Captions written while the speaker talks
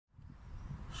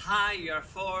Hi, year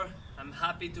 4. I'm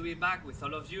happy to be back with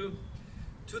all of you.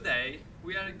 Today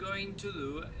we are going to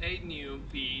do a new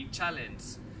PE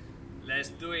challenge. Let's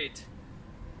do it.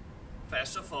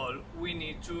 First of all, we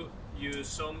need to use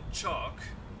some chalk,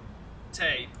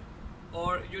 tape,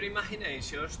 or your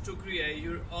imaginations to create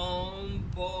your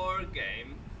own board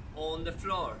game on the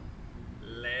floor.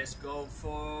 Let's go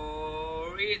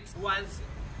for it. Once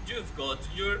you've got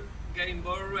your game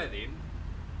board ready,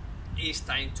 it's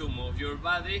time to move your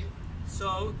body,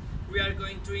 so we are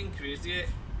going to increase the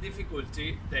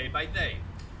difficulty day by day.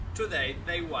 Today,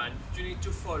 day 1, you need to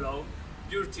follow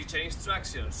your teacher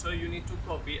instructions, so you need to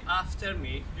copy after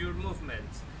me your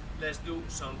movements. Let's do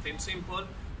something simple.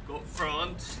 Go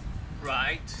front,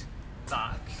 right,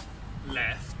 back,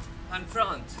 left and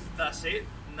front. That's it.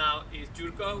 Now it's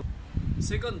your go.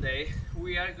 Second day,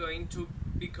 we are going to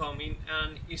becoming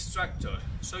an instructor,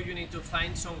 so you need to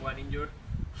find someone in your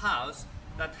house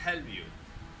that help you.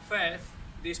 First,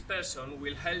 this person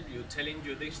will help you telling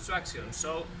you the instructions,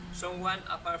 so someone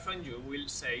apart from you will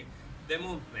say the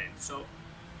movement,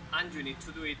 and you need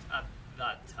to do it at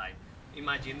that time.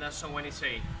 Imagine that someone is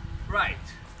saying right,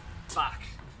 back,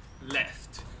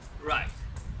 left, right,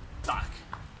 back,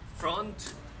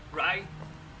 front, right.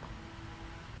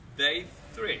 Day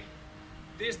 3.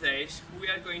 These days we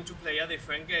are going to play a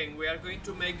different game. We are going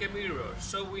to make a mirror,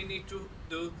 so we need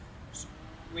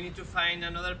to find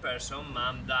another person,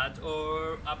 mom, dad,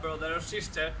 or a brother or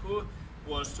sister who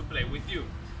wants to play with you.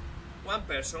 One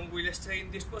person will stay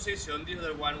in this position, the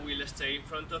other one will stay in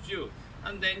front of you,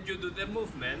 and then you do the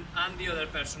movement and the other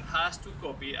person has to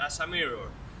copy as a mirror.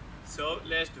 So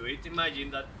let's do it.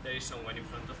 Imagine that there is someone in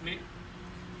front of me.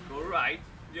 Go right,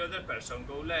 the other person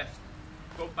go left.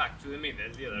 Go back to the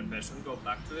middle, the other person go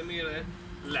back to the middle,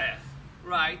 left,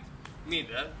 right,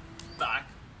 middle, back,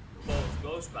 both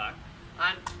goes back,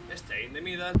 and stay in the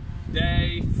middle.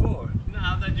 Day 4.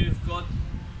 Now that you've got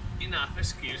enough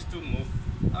skills to move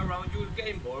around your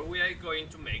game board, we are going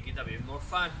to make it a bit more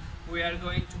fun. We are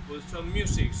going to put some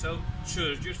music, so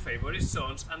choose your favorite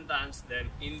songs and dance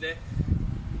them in the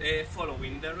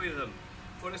following the rhythm.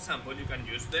 For example, you can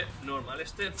use the normal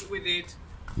steps with it.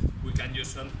 We can use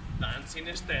some dancing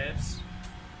steps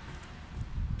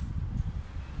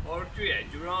or create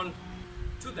your own.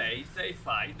 Today, day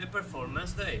 5, the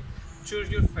performance day. Choose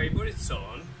your favorite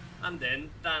song and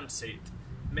then dance it.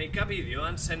 Make a video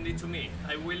and send it to me.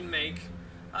 I will make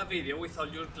a video with all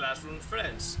your classroom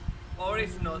friends. Or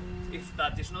if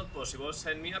that is not possible,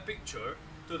 send me a picture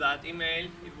to that email.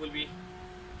 It will be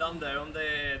down there on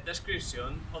the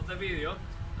description of the video,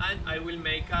 and I will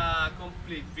make a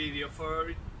complete video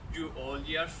for you all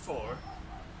year 4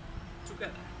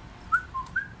 together.